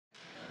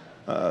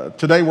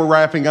Today we're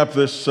wrapping up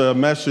this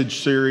message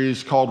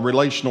series called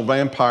Relational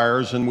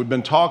Vampires, and we've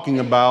been talking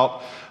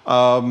about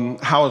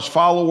how as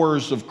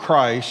followers of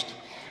Christ,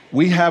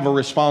 we have a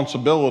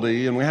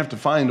responsibility and we have to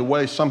find a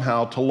way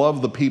somehow to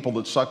love the people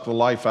that suck the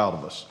life out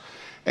of us.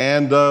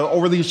 And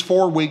over these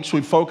 4 weeks,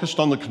 we've focused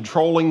on the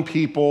controlling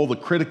people, the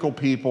critical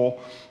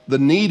people, the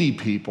needy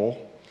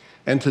people,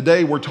 and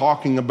today we're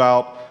talking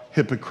about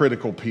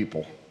hypocritical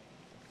people.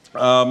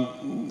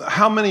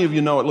 How many of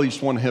you know at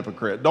least one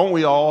hypocrite? Don't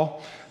we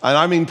all? And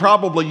I mean,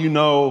 probably you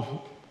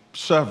know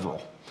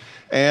several.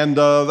 And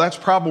that's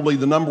probably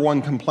the number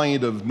one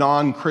complaint of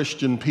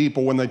non-Christian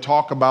people when they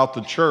talk about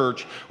the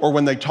church or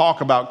when they talk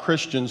about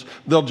Christians.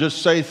 They'll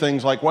just say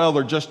things like, well,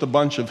 they're just a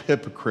bunch of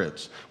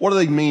hypocrites. What do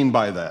they mean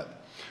by that?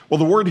 Well,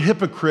 the word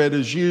hypocrite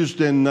is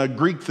used in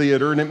Greek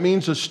theater, and it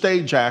means a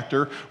stage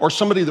actor or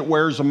somebody that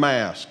wears a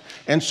mask.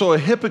 And so a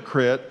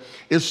hypocrite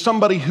is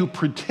somebody who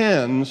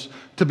pretends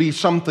to be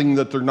something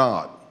that they're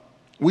not.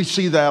 We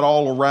see that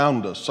all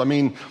around us. I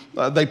mean,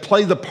 they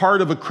play the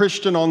part of a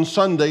Christian on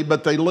Sunday,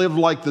 but they live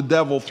like the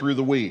devil through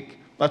the week.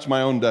 That's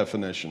my own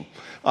definition.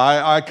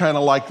 I kind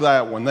of like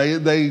that one.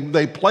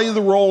 They play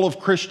the role of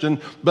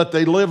Christian, but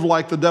they live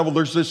like the devil.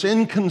 There's this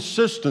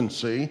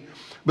inconsistency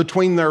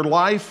between their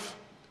life,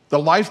 the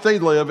life they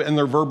live, and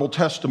their verbal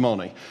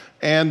testimony.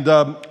 And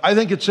I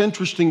think it's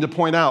interesting to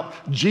point out,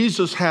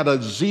 Jesus had a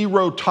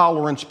zero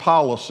tolerance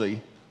policy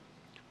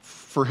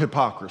for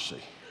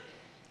hypocrisy.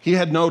 He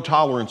had no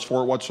tolerance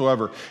for it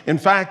whatsoever. In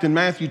fact, in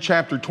Matthew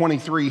chapter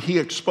 23, he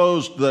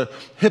exposed the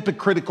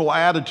hypocritical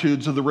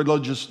attitudes of the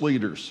religious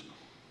leaders.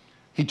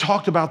 He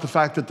talked about the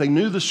fact that they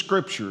knew the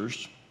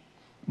scriptures,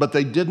 but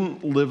they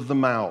didn't live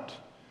them out.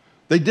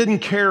 They didn't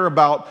care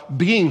about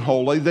being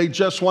holy. They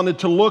just wanted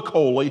to look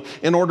holy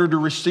in order to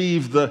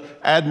receive the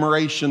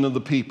admiration of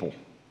the people.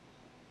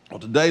 Well,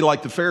 today,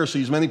 like the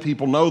Pharisees, many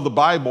people know the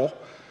Bible,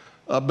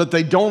 but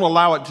they don't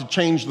allow it to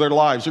change their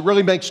lives. It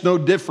really makes no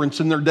difference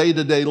in their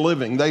day-to-day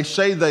living. They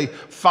say they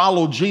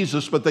follow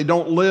Jesus, but they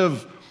don't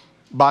live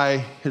by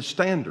his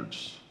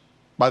standards,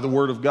 by the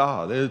word of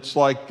God. It's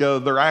like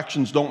their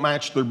actions don't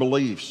match their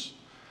beliefs.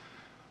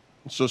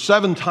 So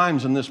 7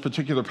 times in this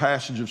particular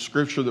passage of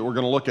Scripture that we're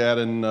going to look at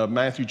in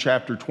Matthew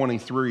chapter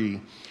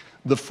 23,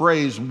 the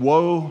phrase,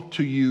 "Woe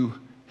to you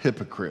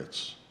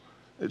hypocrites."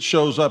 It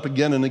shows up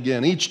again and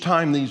again. Each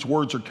time these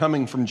words are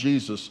coming from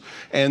Jesus.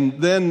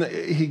 And then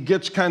he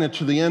gets kind of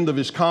to the end of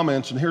his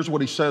comments, and here's what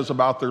he says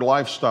about their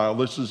lifestyle.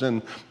 This is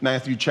in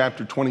Matthew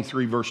chapter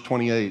 23, verse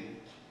 28.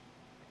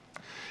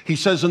 He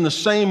says, "In the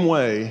same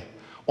way,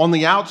 on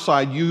the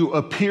outside you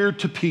appear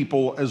to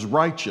people as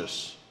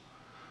righteous,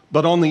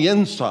 but on the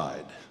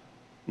inside,"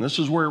 and this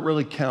is where it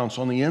really counts,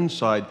 on the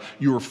inside,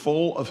 you are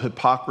full of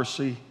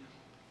hypocrisy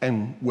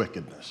and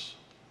wickedness.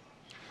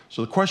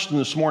 So the question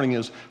this morning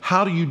is,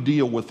 how do you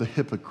deal with the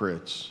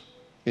hypocrites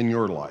in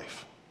your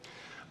life?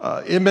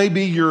 It may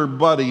be your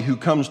buddy who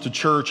comes to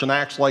church and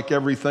acts like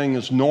everything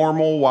is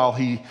normal while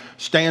he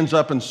stands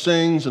up and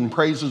sings and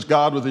praises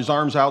God with his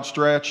arms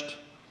outstretched.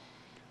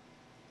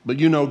 But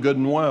you know good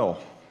and well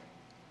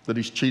that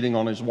he's cheating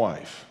on his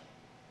wife.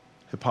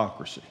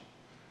 Hypocrisy.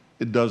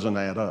 It doesn't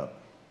add up.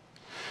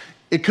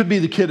 It could be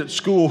the kid at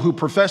school who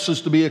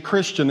professes to be a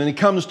Christian and he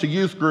comes to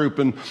youth group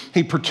and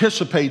he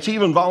participates, he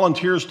even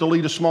volunteers to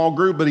lead a small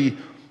group, but he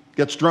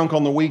gets drunk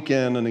on the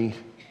weekend and he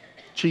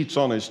cheats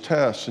on his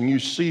tests, and you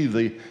see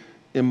the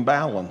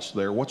imbalance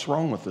there. What's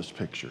wrong with this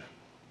picture?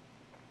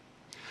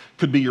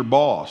 Could be your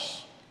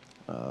boss.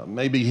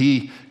 Maybe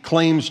he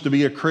claims to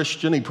be a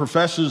Christian, he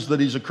professes that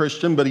he's a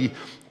Christian, but he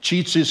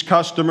cheats his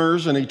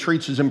customers and he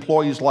treats his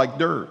employees like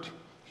dirt.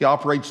 He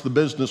operates the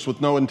business with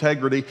no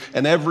integrity,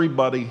 and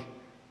everybody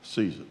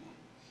sees it.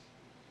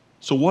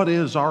 So what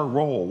is our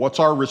role? What's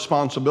our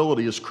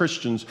responsibility as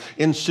Christians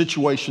in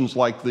situations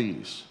like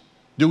these?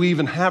 Do we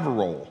even have a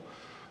role?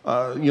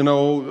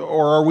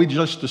 Or are we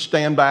just to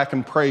stand back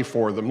and pray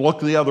for them?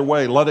 Look the other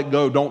way, let it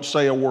go, don't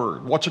say a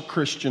word. What's a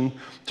Christian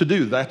to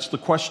do? That's the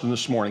question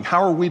this morning.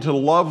 How are we to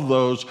love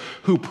those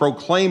who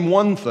proclaim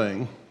one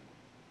thing,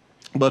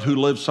 but who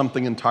live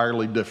something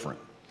entirely different?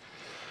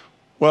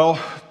 Well,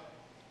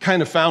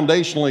 kind of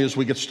foundationally as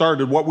we get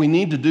started, what we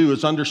need to do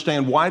is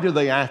understand, why do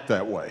they act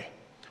that way?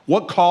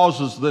 What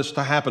causes this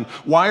to happen?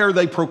 Why are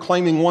they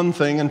proclaiming one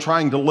thing and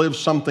trying to live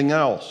something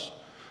else?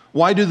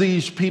 Why do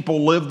these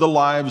people live the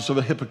lives of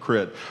a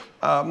hypocrite?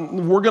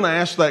 We're going to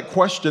ask that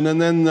question,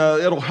 and then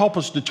it'll help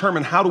us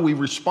determine how do we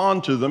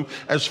respond to them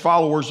as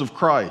followers of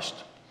Christ.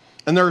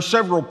 And there are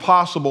several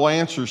possible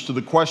answers to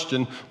the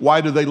question,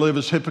 why do they live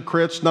as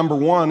hypocrites? Number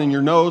one, in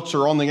your notes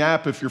or on the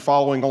app if you're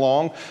following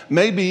along,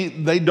 maybe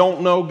they don't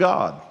know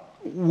God.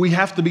 We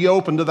have to be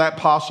open to that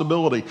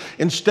possibility.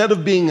 Instead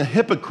of being a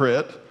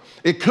hypocrite,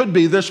 it could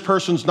be this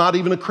person's not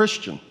even a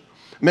Christian.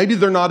 Maybe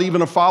they're not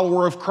even a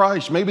follower of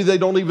Christ. Maybe they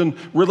don't even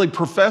really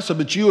profess it,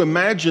 but you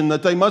imagine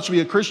that they must be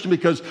a Christian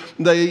because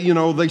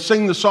they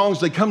sing the songs,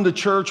 they come to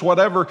church,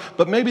 whatever,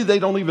 but maybe they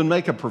don't even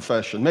make a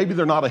profession. Maybe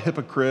they're not a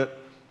hypocrite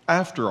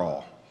after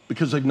all,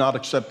 because they've not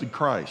accepted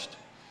Christ.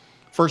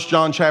 1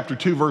 John chapter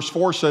 2, verse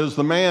 4 says,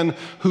 the man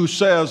who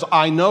says,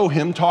 I know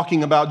him,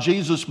 talking about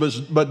Jesus,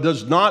 but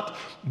does not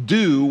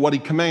do what he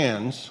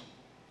commands,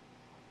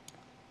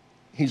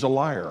 he's a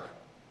liar,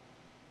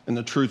 and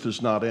the truth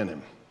is not in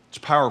him. It's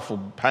a powerful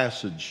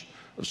passage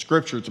of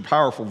Scripture. It's a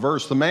powerful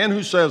verse. The man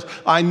who says,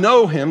 I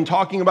know him,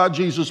 talking about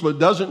Jesus, but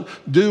doesn't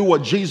do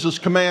what Jesus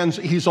commands,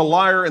 he's a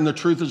liar and the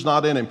truth is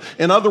not in him.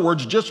 In other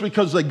words, just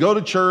because they go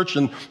to church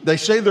and they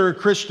say they're a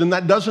Christian,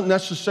 that doesn't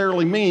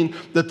necessarily mean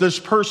that this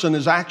person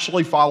is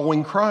actually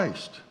following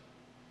Christ.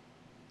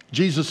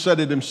 Jesus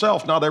said it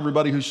himself, not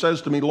everybody who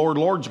says to me, Lord,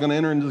 Lord, is going to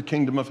enter into the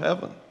kingdom of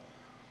heaven.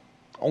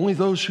 Only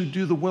those who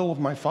do the will of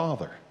my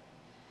Father.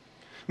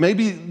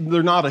 Maybe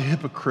they're not a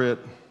hypocrite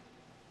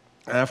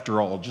after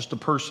all, just a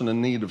person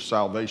in need of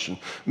salvation.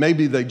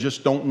 Maybe they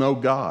just don't know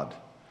God.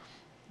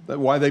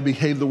 Why they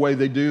behave the way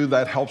they do,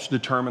 that helps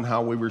determine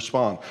how we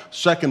respond.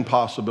 Second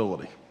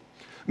possibility,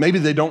 maybe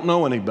they don't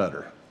know any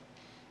better.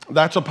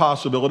 That's a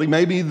possibility.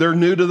 Maybe they're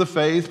new to the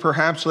faith.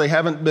 Perhaps they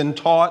haven't been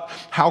taught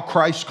how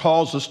Christ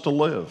calls us to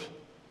live.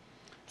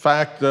 In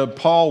fact,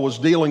 Paul was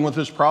dealing with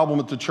this problem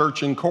at the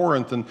church in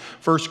Corinth. In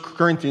 1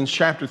 Corinthians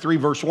chapter 3,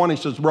 verse 1, he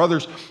says,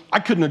 brothers, I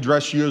couldn't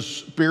address you as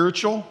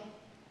spiritual,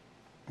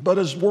 but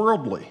as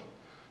worldly,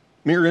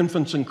 mere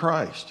infants in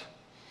Christ.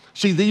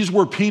 See, these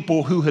were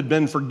people who had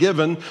been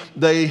forgiven.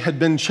 They had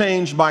been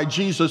changed by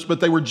Jesus, but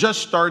they were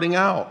just starting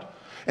out.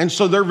 And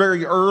so they're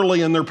very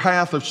early in their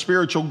path of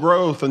spiritual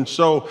growth. And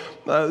so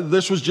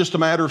this was just a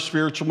matter of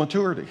spiritual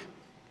maturity.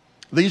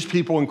 These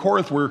people in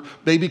Corinth were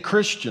baby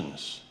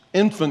Christians,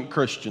 infant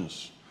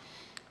Christians.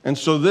 And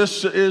so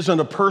this isn't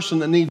a person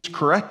that needs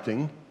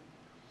correcting.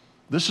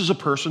 This is a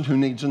person who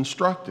needs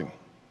instructing.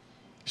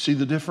 See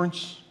the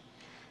difference?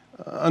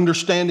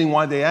 Understanding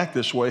why they act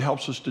this way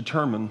helps us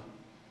determine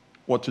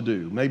what to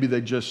do. Maybe they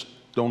just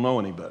don't know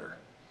any better.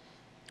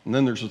 And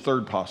then there's a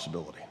third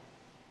possibility.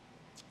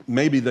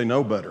 Maybe they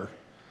know better,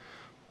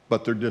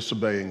 but they're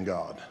disobeying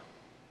God.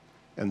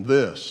 And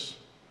this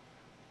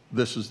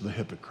is the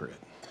hypocrite.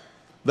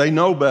 They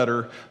know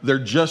better, they're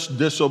just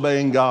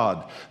disobeying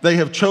God. They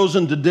have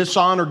chosen to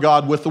dishonor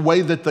God with the way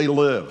that they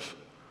live.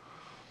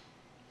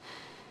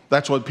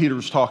 That's what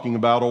Peter's talking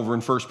about over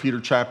in 1 Peter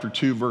chapter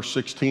 2, verse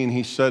 16.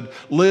 He said,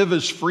 live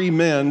as free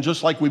men,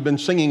 just like we've been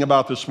singing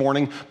about this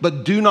morning,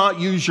 but do not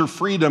use your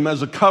freedom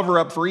as a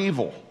cover-up for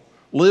evil.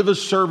 Live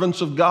as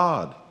servants of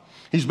God.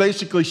 He's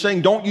basically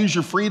saying, don't use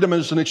your freedom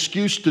as an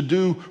excuse to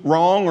do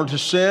wrong or to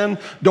sin.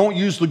 Don't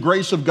use the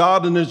grace of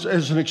God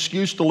as an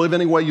excuse to live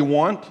any way you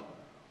want.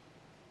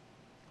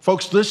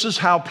 Folks, this is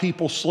how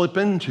people slip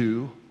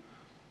into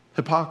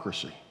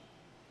hypocrisy.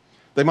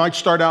 They might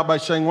start out by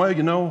saying, well,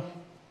 you know,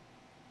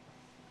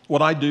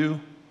 what I do,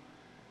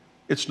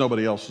 it's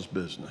nobody else's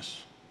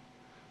business.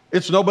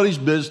 It's nobody's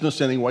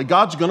business anyway.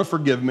 God's going to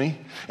forgive me.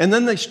 And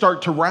then they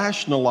start to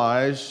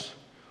rationalize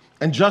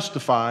and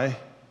justify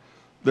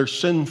their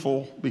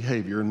sinful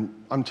behavior. And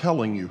I'm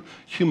telling you,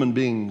 human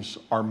beings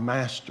are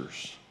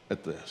masters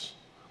at this.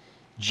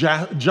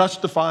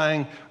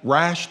 Justifying,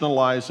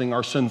 rationalizing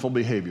our sinful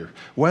behavior.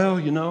 Well,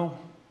 you know,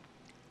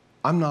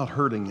 I'm not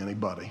hurting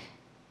anybody.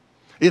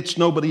 It's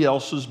nobody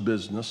else's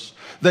business.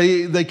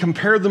 They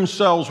compare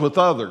themselves with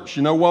others.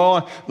 You know,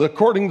 well,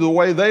 according to the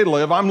way they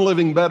live, I'm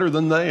living better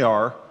than they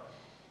are.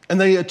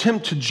 And they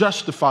attempt to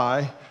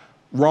justify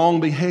wrong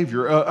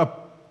behavior. A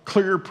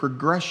clear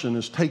progression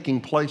is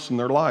taking place in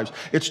their lives.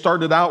 It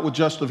started out with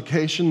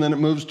justification, then it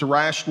moves to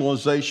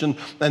rationalization,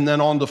 and then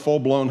on to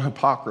full-blown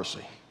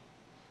hypocrisy.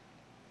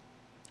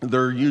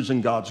 They're using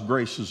God's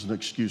grace as an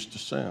excuse to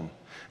sin.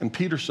 And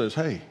Peter says,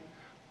 hey,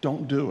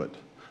 don't do it.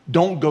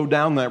 Don't go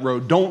down that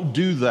road. Don't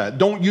do that.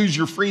 Don't use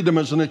your freedom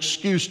as an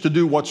excuse to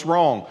do what's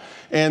wrong.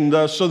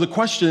 And so the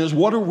question is,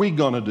 what are we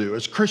going to do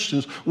as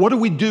Christians? What do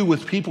we do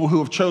with people who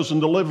have chosen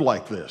to live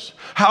like this?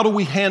 How do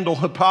we handle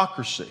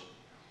hypocrisy?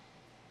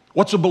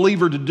 What's a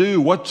believer to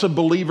do? What's a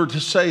believer to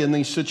say in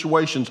these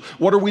situations?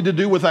 What are we to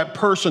do with that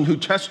person who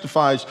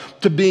testifies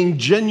to being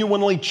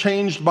genuinely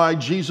changed by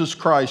Jesus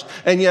Christ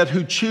and yet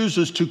who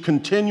chooses to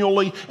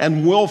continually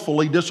and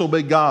willfully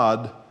disobey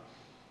God,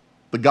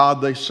 the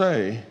God they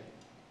say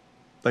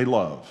they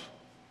love?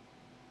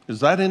 Is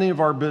that any of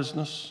our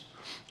business?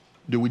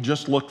 Do we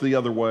just look the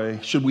other way?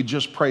 Should we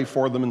just pray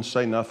for them and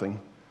say nothing?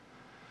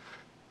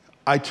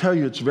 I tell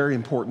you, it's very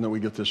important that we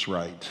get this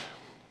right.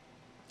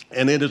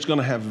 And it is going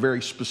to have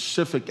very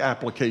specific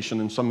application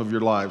in some of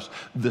your lives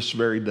this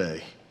very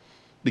day.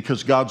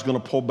 Because God's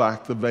going to pull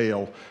back the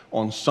veil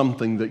on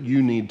something that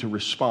you need to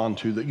respond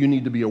to, that you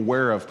need to be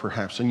aware of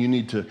perhaps, and you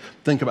need to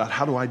think about,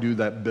 how do I do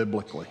that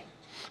biblically?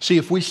 See,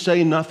 if we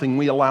say nothing,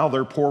 we allow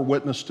their poor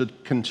witness to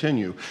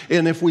continue.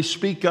 And if we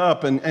speak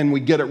up and we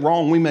get it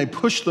wrong, we may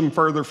push them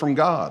further from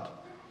God.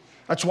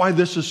 That's why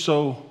this is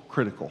so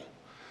critical.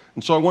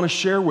 And so I want to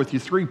share with you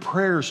 3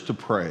 prayers to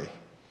pray.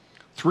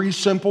 3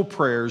 simple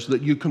prayers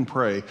that you can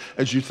pray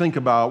as you think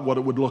about what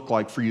it would look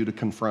like for you to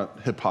confront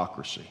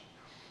hypocrisy.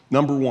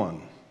 Number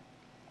 1,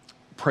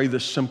 pray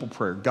this simple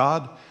prayer.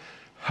 God,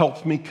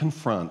 help me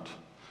confront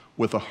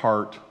with a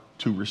heart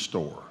to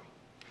restore.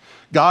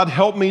 God,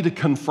 help me to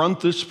confront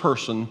this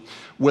person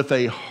with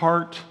a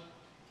heart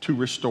to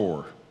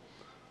restore.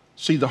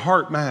 See, the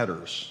heart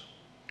matters.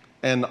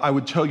 And I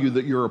would tell you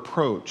that your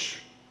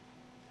approach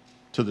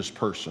to this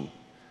person,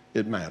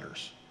 it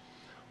matters.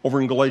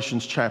 Over in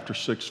Galatians chapter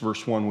 6,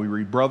 verse 1, we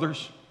read,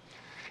 brothers,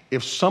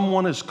 if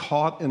someone is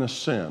caught in a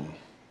sin,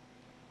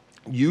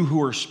 you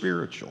who are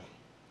spiritual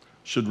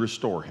should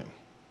restore him.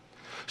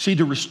 See,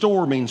 to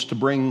restore means to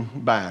bring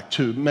back,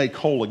 to make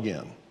whole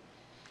again.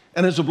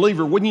 And as a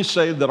believer, wouldn't you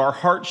say that our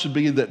heart should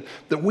be that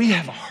we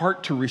have a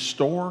heart to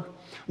restore?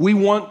 We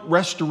want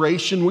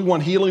restoration, we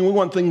want healing, we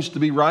want things to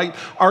be right.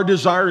 Our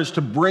desire is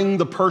to bring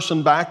the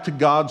person back to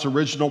God's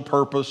original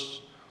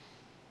purpose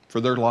for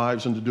their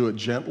lives and to do it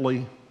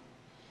gently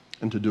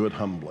and to do it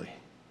humbly.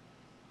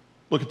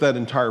 Look at that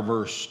entire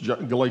verse,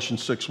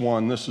 Galatians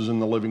 6:1. This is in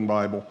the Living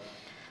Bible.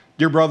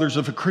 Dear brothers,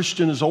 if a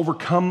Christian is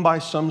overcome by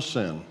some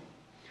sin,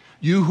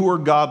 you who are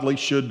godly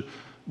should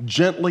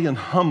gently and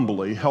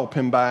humbly help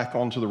him back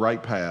onto the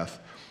right path,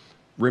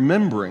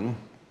 remembering,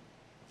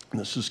 and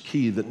this is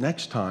key, that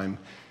next time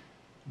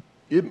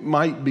it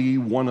might be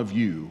one of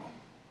you.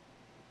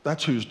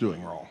 That's who's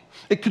doing wrong.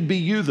 It could be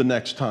you the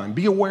next time.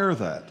 Be aware of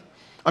that.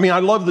 I mean, I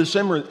love this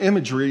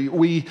imagery.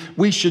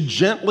 We should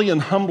gently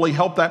and humbly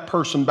help that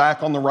person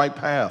back on the right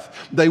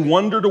path. They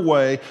wandered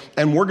away,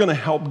 and we're going to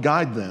help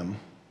guide them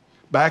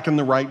back in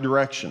the right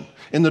direction,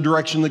 in the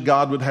direction that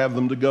God would have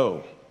them to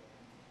go.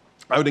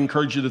 I would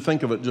encourage you to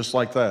think of it just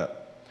like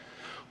that.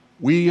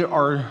 We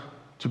are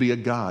to be a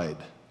guide,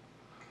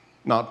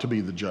 not to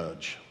be the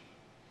judge.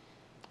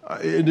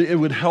 It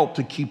would help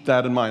to keep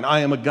that in mind. I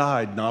am a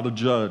guide, not a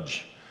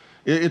judge.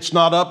 It's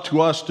not up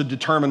to us to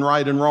determine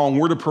right and wrong.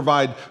 We're to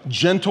provide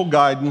gentle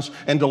guidance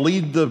and to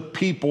lead the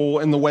people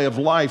in the way of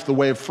life, the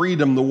way of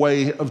freedom, the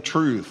way of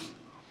truth.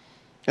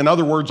 In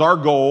other words, our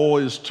goal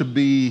is to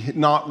be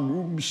not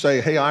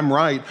say, hey, I'm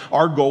right.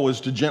 Our goal is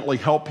to gently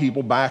help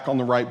people back on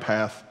the right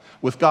path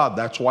with God.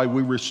 That's why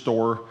we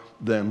restore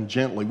them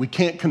gently. We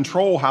can't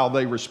control how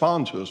they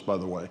respond to us, by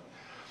the way.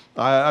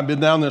 I've been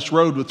down this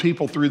road with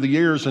people through the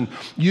years, and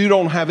you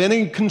don't have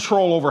any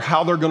control over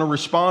how they're going to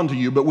respond to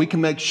you, but we can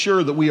make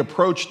sure that we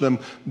approach them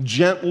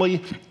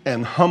gently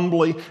and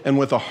humbly and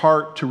with a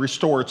heart to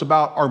restore. It's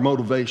about our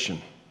motivation.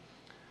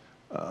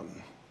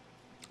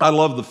 I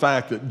love the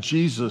fact that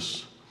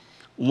Jesus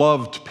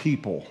loved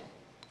people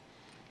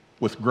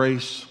with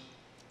grace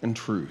and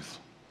truth.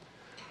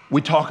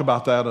 We talk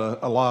about that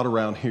a lot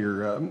around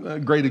here.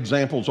 Great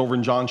examples over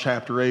in John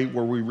chapter 8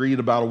 where we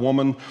read about a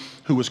woman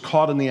who was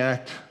caught in the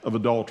act of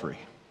adultery.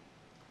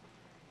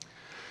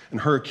 And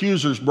her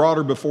accusers brought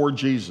her before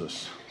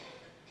Jesus.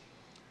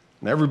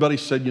 And everybody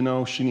said, you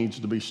know, she needs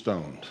to be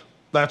stoned.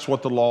 That's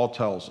what the law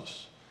tells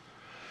us.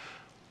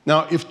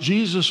 Now, if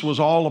Jesus was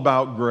all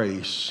about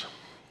grace,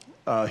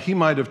 he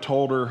might have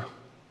told her,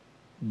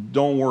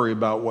 don't worry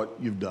about what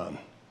you've done,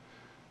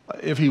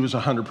 if he was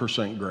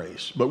 100%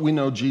 grace. But we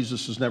know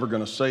Jesus is never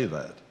going to say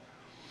that.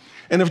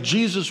 And if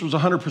Jesus was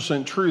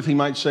 100% truth, he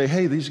might say,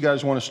 hey, these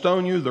guys want to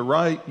stone you. They're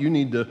right. You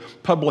need to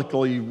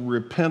publicly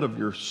repent of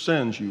your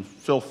sins, you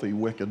filthy,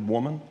 wicked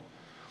woman.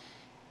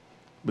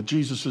 But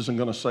Jesus isn't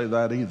going to say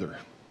that either.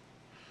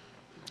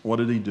 What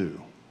did he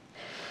do?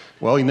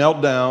 Well, he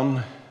knelt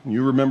down.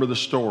 You remember the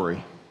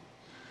story.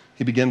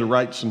 He began to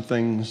write some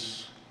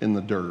things in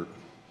the dirt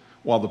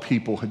while the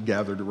people had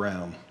gathered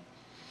around.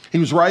 He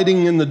was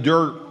writing in the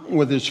dirt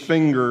with his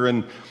finger,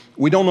 and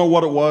we don't know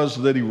what it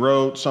was that he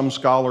wrote. Some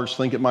scholars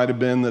think it might have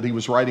been that he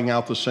was writing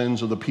out the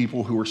sins of the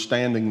people who were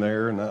standing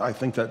there, and I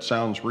think that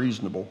sounds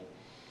reasonable.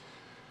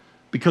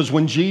 Because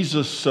when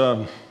Jesus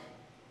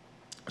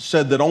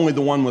said that only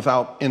the one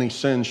without any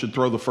sin should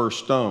throw the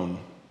first stone,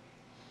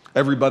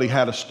 everybody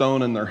had a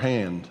stone in their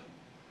hand,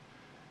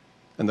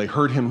 and they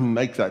heard him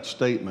make that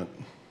statement,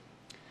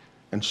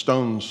 and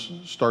stones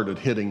started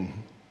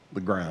hitting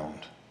the ground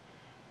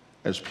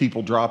as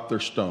people dropped their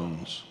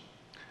stones,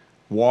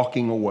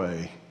 walking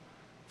away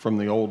from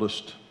the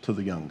oldest to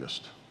the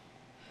youngest.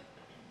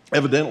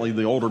 Evidently,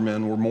 the older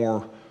men were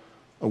more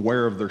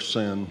aware of their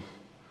sin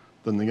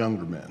than the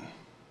younger men.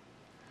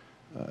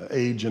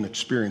 Age and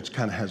experience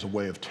kind of has a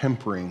way of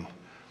tempering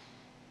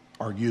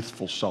our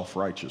youthful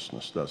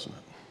self-righteousness, doesn't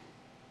it?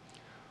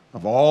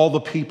 Of all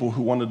the people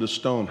who wanted to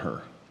stone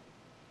her,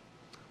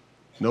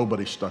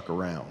 nobody stuck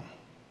around.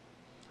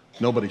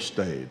 Nobody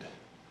stayed.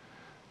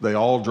 They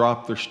all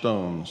dropped their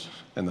stones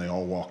and they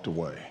all walked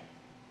away.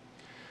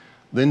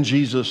 Then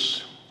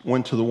Jesus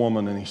went to the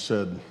woman and he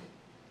said,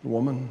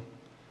 woman,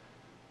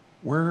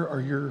 where are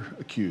your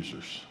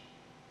accusers?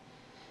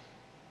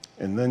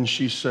 And then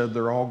she said,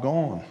 they're all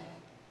gone.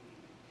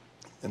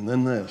 And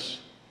then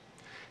this,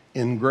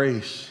 in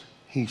grace,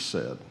 he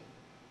said,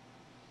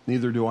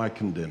 neither do I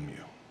condemn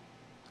you.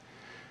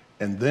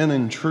 And then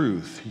in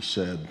truth, he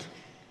said,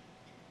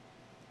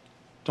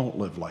 don't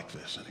live like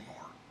this anymore.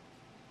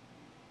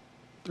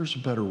 There's a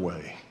better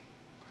way.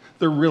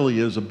 There really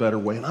is a better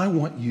way, and I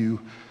want you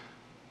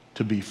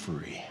to be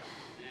free.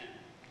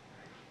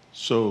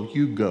 So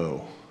you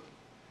go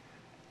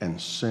and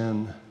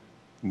sin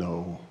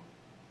no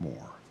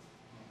more.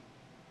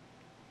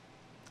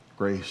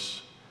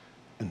 grace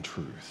and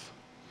truth.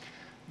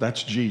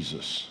 That's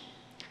Jesus,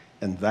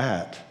 and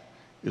that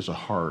is a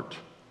heart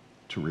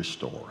to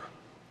restore.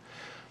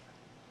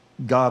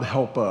 God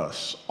help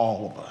us,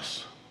 all of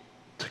us,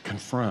 to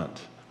confront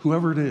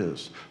whoever it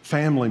is,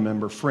 family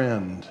member,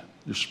 friend,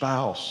 your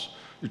spouse,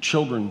 your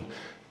children,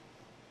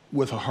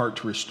 with a heart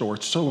to restore.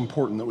 It's so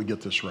important that we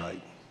get this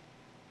right.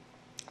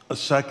 A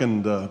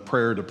second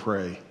prayer to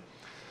pray: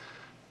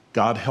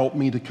 God, help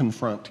me to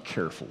confront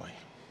carefully.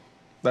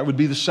 That would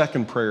be the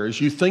second prayer. As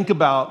you think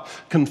about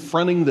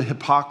confronting the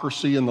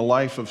hypocrisy in the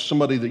life of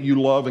somebody that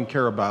you love and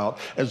care about,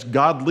 as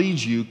God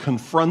leads you,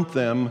 confront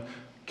them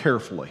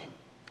carefully.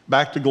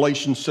 Back to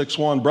Galatians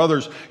 6:1.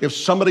 Brothers, if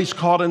somebody's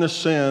caught in a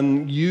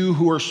sin, you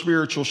who are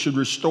spiritual should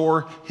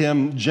restore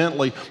him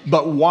gently,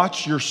 but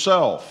watch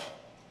yourself,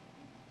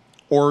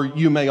 or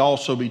you may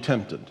also be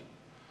tempted.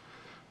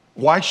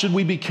 Why should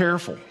we be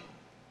careful?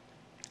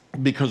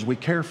 Because we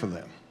care for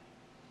them.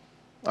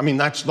 I mean,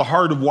 that's the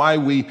heart of why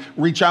we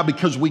reach out,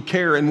 because we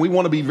care, and we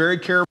want to be very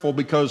careful,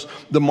 because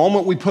the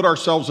moment we put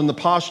ourselves in the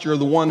posture of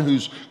the one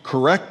who's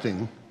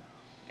correcting,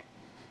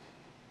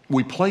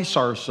 we place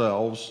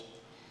ourselves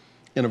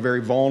in a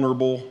very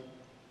vulnerable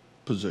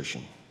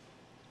position.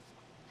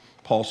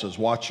 Paul says,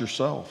 watch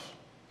yourself.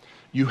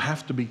 You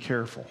have to be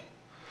careful.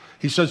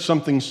 He said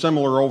something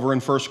similar over in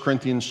 1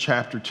 Corinthians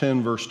chapter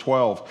 10, verse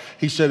 12.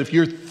 He said, if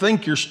you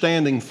think you're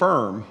standing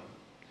firm,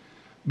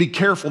 be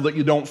careful that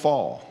you don't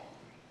fall.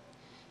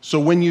 So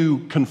when you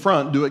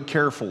confront, do it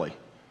carefully.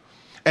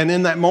 And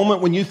in that moment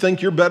when you think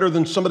you're better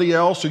than somebody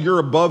else or you're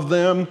above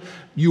them,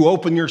 you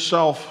open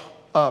yourself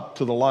up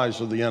to the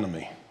lies of the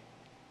enemy.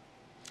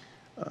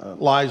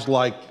 Lies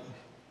like,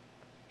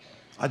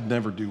 I'd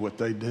never do what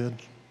they did.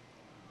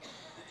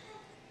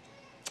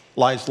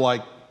 Lies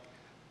like,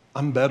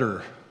 I'm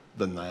better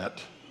than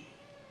that.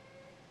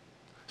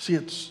 See,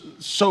 it's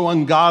so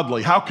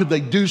ungodly. How could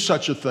they do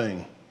such a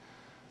thing?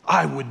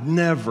 I would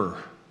never.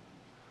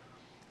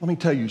 Let me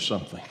tell you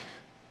something.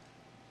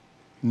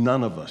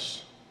 None of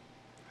us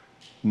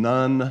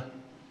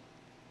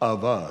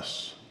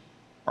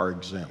are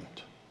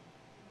exempt.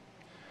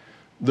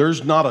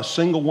 There's not a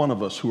single one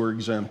of us who are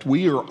exempt.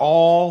 We are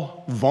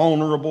all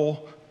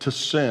vulnerable to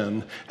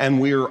sin, and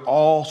we are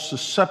all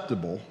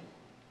susceptible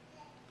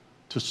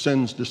to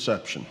sin's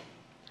deception.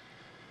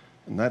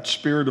 And that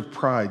spirit of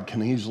pride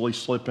can easily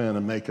slip in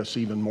and make us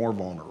even more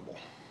vulnerable.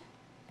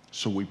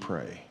 So we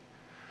pray.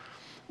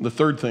 The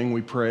third thing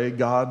we pray,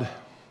 God,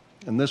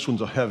 and this one's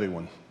a heavy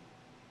one.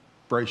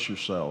 Brace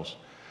yourselves.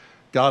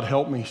 God,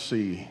 help me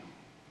see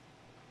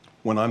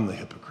when I'm the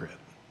hypocrite.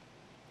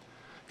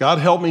 God,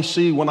 help me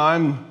see when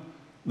I'm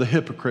the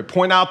hypocrite.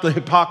 Point out the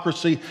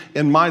hypocrisy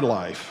in my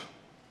life.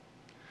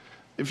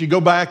 If you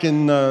go back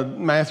in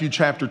Matthew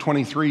chapter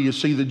 23, you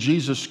see that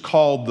Jesus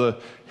called the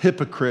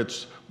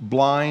hypocrites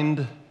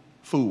blind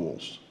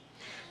fools.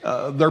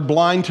 They're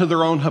blind to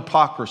their own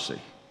hypocrisy.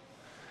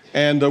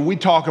 And we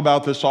talk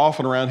about this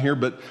often around here,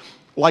 but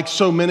like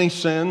so many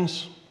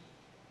sins,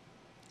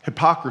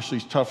 hypocrisy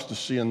is tough to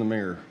see in the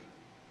mirror.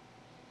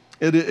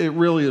 It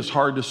really is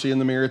hard to see in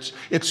the mirror.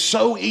 It's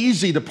so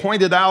easy to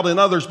point it out in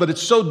others, but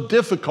it's so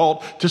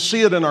difficult to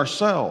see it in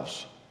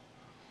ourselves.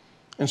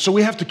 And so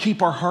we have to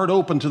keep our heart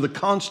open to the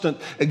constant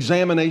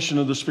examination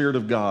of the Spirit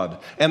of God.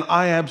 And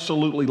I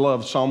absolutely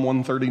love Psalm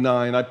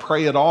 139. I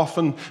pray it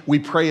often. We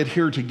pray it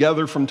here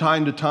together from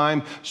time to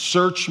time.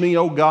 Search me,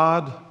 O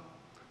God.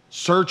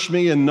 Search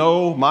me and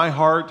know my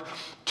heart.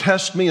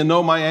 Test me and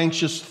know my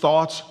anxious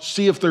thoughts.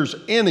 See if there's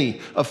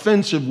any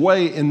offensive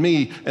way in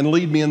me and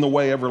lead me in the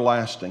way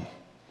everlasting.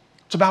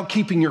 It's about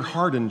keeping your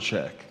heart in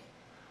check.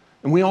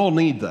 And we all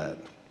need that.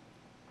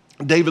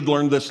 David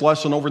learned this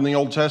lesson over in the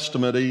Old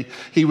Testament.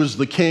 He was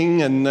the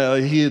king, and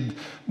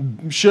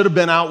should have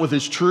been out with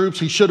his troops.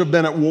 He should have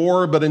been at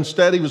war, but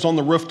instead he was on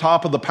the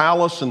rooftop of the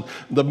palace, and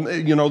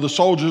the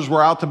soldiers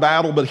were out to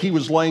battle, but he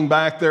was laying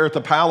back there at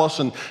the palace,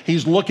 and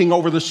he's looking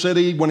over the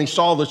city when he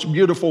saw this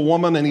beautiful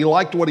woman, and he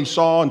liked what he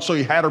saw, and so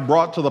he had her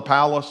brought to the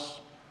palace.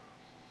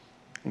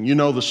 And you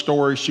know the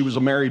story. She was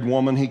a married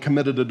woman. He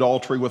committed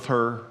adultery with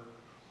her.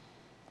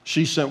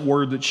 She sent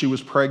word that she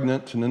was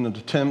pregnant, and in an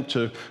attempt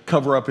to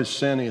cover up his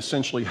sin, he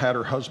essentially had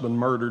her husband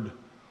murdered.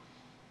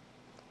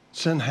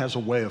 Sin has a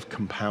way of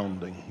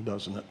compounding,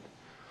 doesn't it?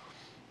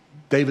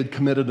 David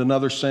committed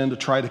another sin to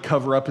try to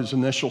cover up his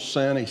initial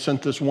sin. He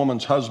sent this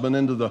woman's husband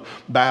into the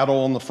battle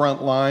on the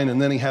front line,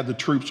 and then he had the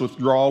troops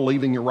withdraw,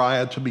 leaving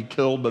Uriah to be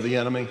killed by the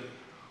enemy.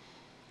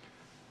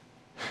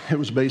 It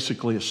was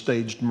basically a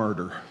staged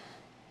murder.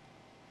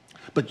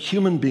 But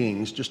human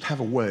beings just have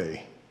a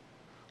way,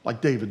 like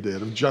David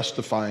did, of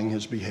justifying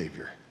his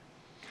behavior.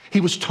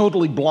 He was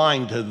totally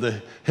blind to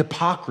the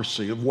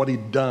hypocrisy of what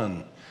he'd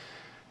done.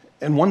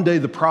 And one day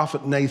the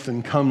prophet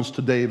Nathan comes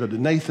to David,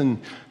 and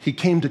Nathan, he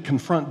came to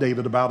confront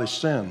David about his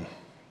sin.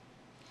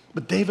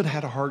 But David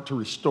had a heart to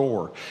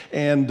restore.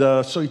 And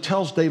so he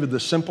tells David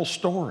this simple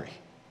story.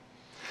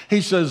 He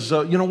says,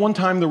 one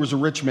time there was a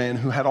rich man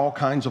who had all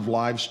kinds of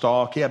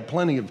livestock. He had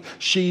plenty of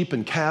sheep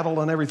and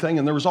cattle and everything.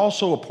 And there was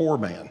also a poor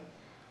man.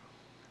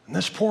 And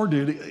this poor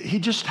dude, he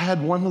just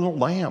had one little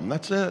lamb.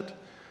 That's it.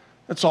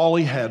 That's all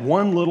he had,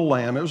 one little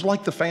lamb. It was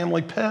like the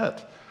family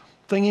pet.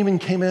 Thing even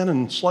came in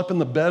and slept in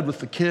the bed with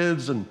the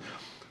kids. And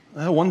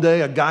one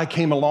day a guy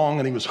came along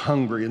and he was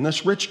hungry. And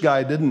this rich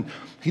guy didn't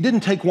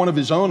take one of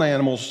his own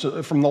animals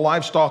from the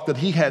livestock that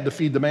he had to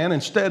feed the man.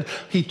 Instead,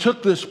 he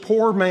took this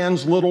poor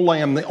man's little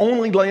lamb, the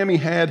only lamb he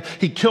had.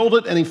 He killed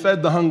it and he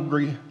fed the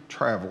hungry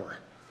traveler.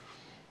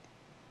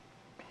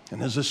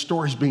 And as this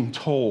story is being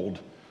told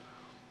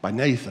by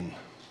Nathan,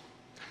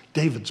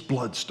 David's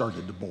blood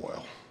started to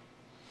boil.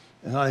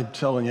 And I'm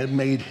telling you, it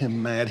made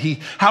him mad.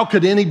 How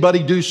could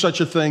anybody do such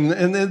a thing?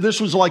 And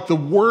this was like the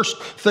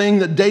worst thing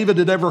that David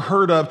had ever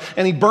heard of.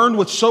 And he burned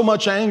with so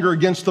much anger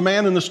against the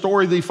man in the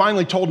story that he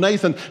finally told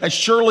Nathan, as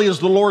surely as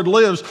the Lord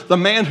lives, the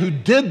man who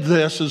did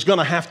this is going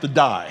to have to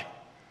die.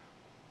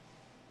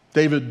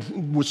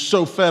 David was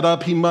so fed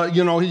up, he's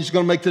going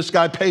to make this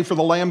guy pay for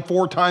the lamb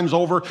 4 times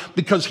over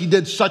because he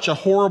did such a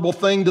horrible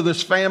thing to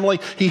this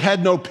family. He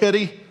had no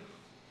pity.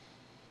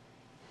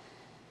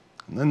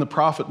 And then the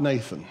prophet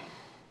Nathan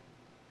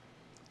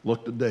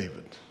looked at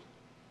David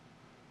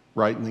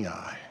right in the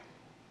eye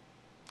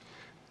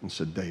and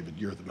said, David,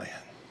 you're the man.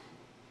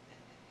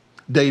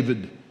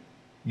 David,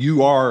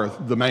 you are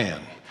the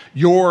man.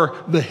 You're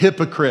the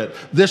hypocrite.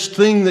 This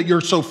thing that you're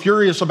so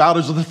furious about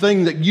is the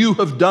thing that you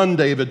have done,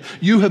 David.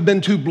 You have been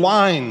too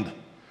blind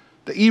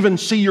to even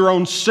see your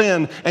own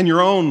sin and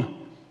your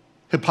own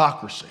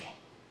hypocrisy.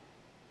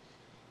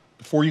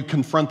 Before you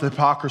confront the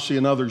hypocrisy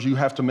in others, you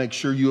have to make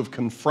sure you have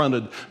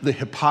confronted the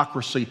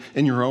hypocrisy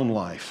in your own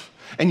life.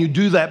 And you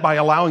do that by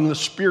allowing the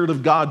Spirit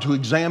of God to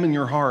examine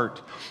your heart,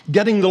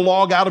 getting the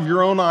log out of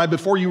your own eye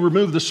before you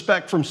remove the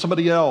speck from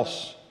somebody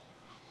else.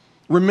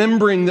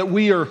 Remembering that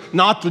we are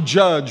not the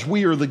judge,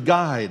 we are the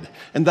guide.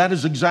 And that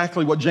is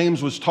exactly what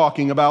James was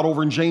talking about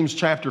over in James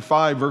chapter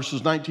 5,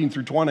 verses 19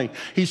 through 20.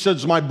 He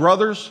says, my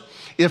brothers,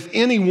 if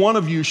any one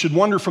of you should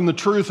wander from the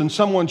truth and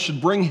someone should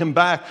bring him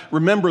back,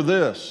 remember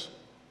this.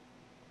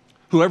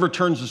 Whoever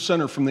turns the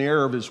sinner from the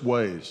error of his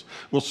ways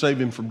will save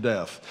him from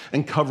death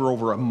and cover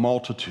over a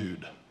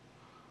multitude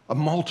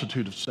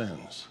of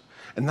sins.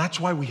 And that's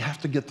why we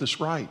have to get this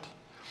right.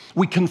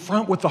 We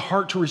confront with the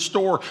heart to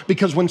restore,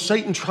 because when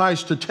Satan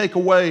tries to take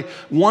away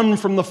one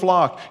from the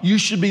flock, you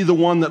should be the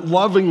one that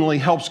lovingly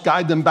helps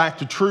guide them back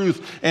to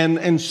truth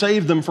and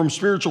save them from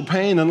spiritual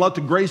pain, and let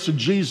the grace of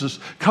Jesus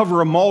cover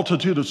a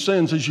multitude of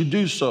sins as you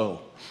do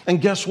so. And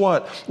guess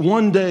what?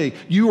 One day,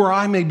 you or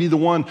I may be the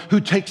one who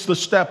takes the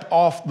step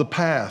off the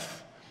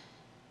path.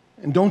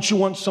 And don't you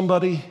want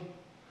somebody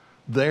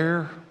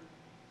there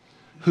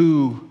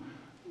who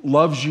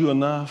loves you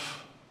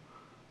enough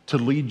to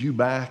lead you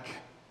back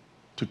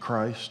to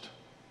Christ?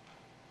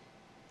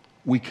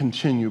 We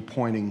continue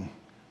pointing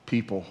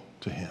people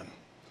to Him.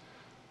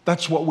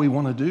 That's what we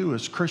want to do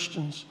as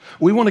Christians.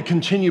 We want to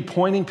continue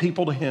pointing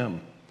people to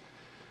Him.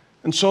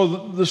 And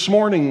so this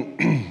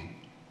morning,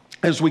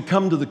 as we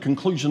come to the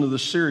conclusion of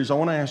this series, I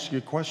want to ask you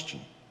a question.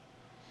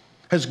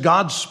 Has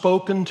God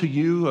spoken to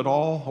you at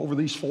all over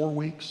these 4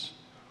 weeks?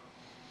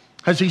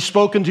 Has He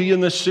spoken to you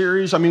in this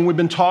series? I mean, we've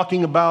been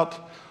talking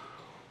about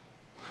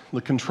the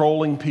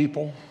controlling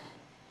people,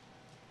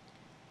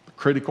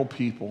 critical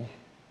people,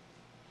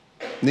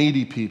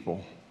 needy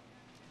people,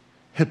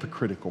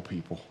 hypocritical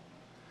people.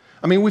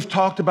 I mean, we've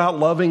talked about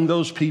loving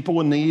those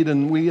people in need,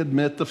 and we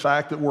admit the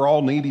fact that we're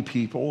all needy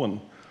people.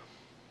 And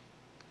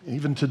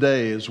even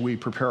today, as we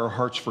prepare our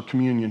hearts for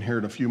communion here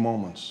in a few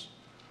moments,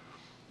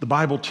 the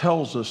Bible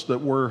tells us that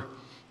we're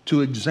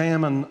to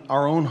examine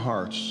our own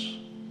hearts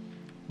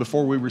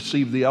before we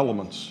receive the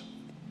elements.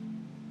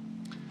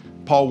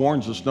 Paul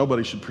warns us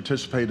nobody should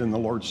participate in the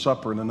Lord's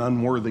Supper in an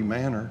unworthy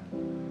manner.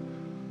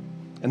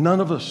 And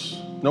none of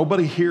us,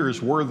 nobody here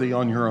is worthy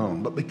on your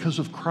own, but because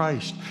of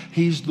Christ,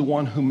 He's the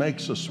one who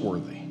makes us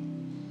worthy.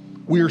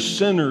 We are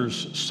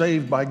sinners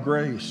saved by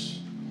grace.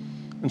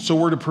 And so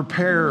we're to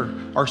prepare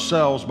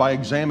ourselves by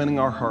examining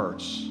our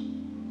hearts.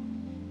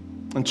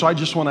 And so I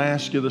just want to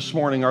ask you this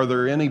morning, are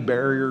there any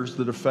barriers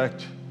that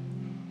affect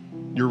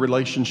your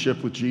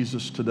relationship with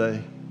Jesus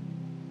today?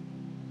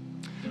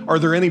 Are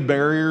there any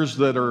barriers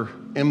that are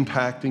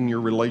impacting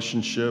your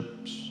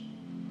relationships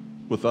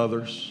with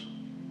others?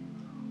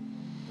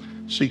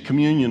 See,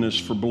 communion is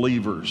for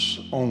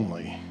believers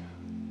only,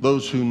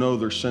 those who know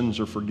their sins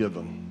are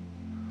forgiven.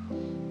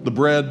 The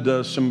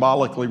bread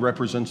symbolically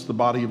represents the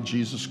body of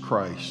Jesus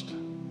Christ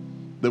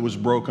that was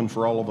broken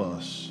for all of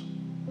us.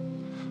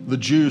 The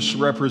juice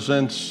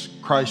represents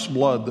Christ's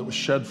blood that was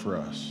shed for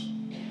us.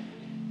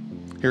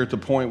 Here at the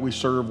Point, we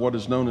serve what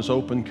is known as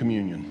open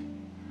communion.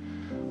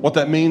 What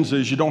that means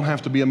is you don't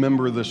have to be a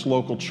member of this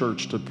local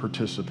church to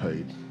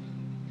participate.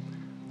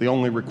 The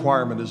only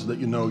requirement is that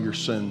you know your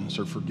sins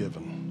are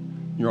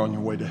forgiven. You're on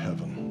your way to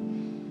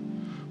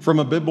heaven. From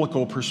a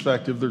biblical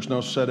perspective, there's no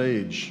set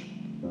age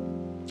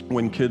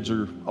when kids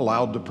are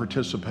allowed to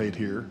participate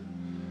here.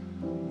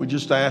 We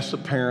just ask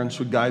that parents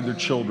would guide their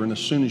children as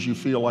soon as you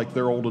feel like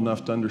they're old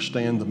enough to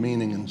understand the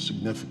meaning and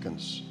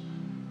significance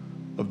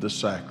of this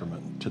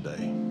sacrament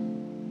today.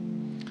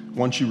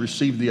 Once you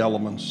receive the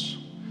elements,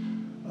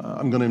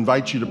 I'm going to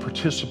invite you to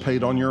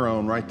participate on your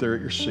own right there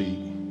at your seat.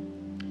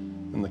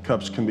 And the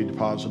cups can be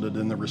deposited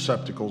in the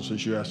receptacles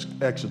as you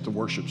exit the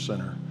worship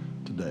center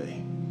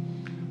today.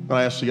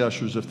 I ask the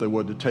ushers, if they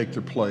would, to take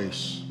their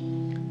place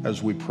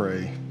as we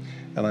pray.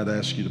 And I'd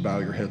ask you to bow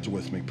your heads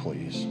with me,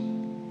 please.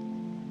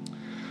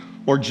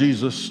 Lord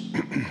Jesus,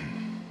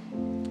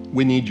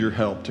 we need your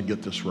help to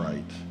get this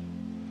right.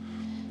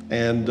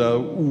 And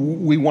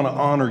we want to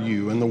honor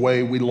you in the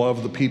way we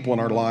love the people in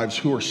our lives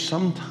who are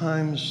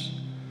sometimes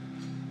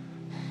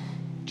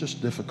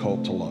just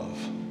difficult to love.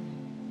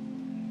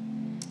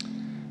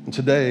 And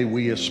today,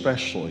 we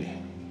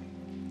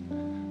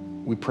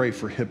pray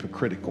for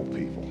hypocritical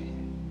people.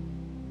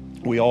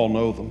 We all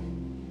know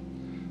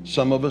them.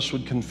 Some of us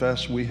would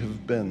confess we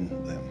have been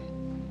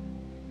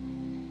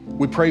them.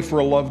 We pray for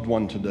a loved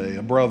one today,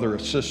 a brother, a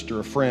sister,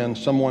 a friend,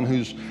 someone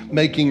who's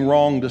making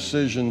wrong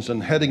decisions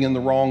and heading in the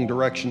wrong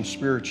direction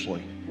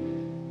spiritually.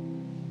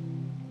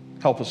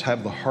 Help us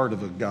have the heart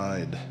of a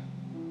guide,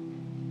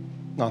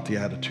 not the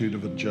attitude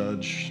of a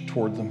judge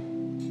toward them.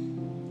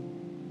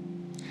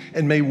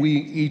 And may we,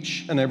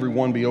 each and every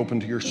one, be open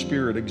to your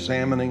Spirit,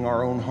 examining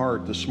our own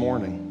heart this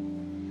morning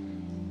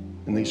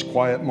in these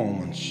quiet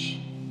moments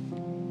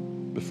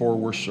before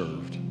we're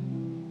served.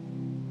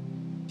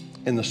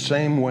 In the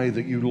same way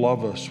that you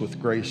love us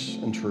with grace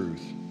and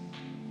truth,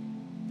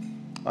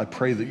 I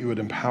pray that you would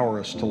empower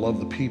us to love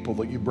the people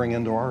that you bring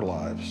into our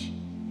lives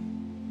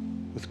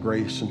with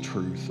grace and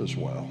truth as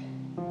well.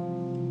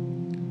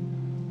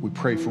 We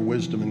pray for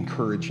wisdom and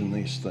courage in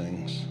these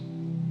things.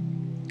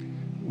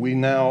 We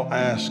now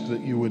ask that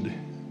you would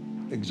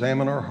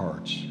examine our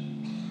hearts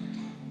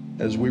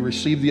as we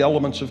receive the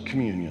elements of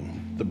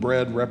communion, the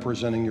bread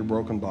representing your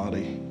broken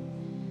body,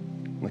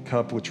 and the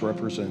cup which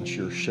represents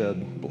your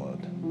shed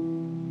blood,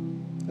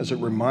 as it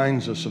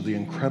reminds us of the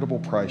incredible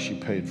price you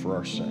paid for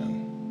our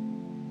sin.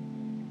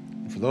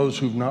 And for those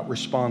who've not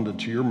responded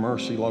to your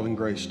mercy, love, and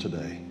grace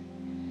today,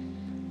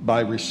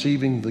 by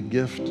receiving the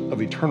gift of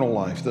eternal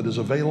life that is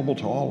available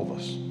to all of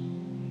us,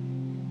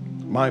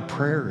 my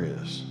prayer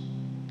is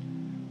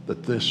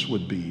that this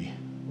would be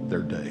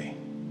their day.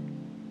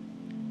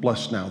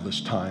 Bless now this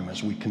time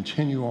as we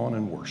continue on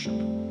in worship.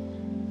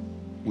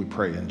 We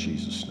pray in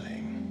Jesus'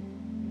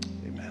 name.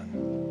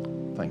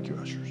 Amen. Thank you,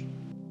 ushers.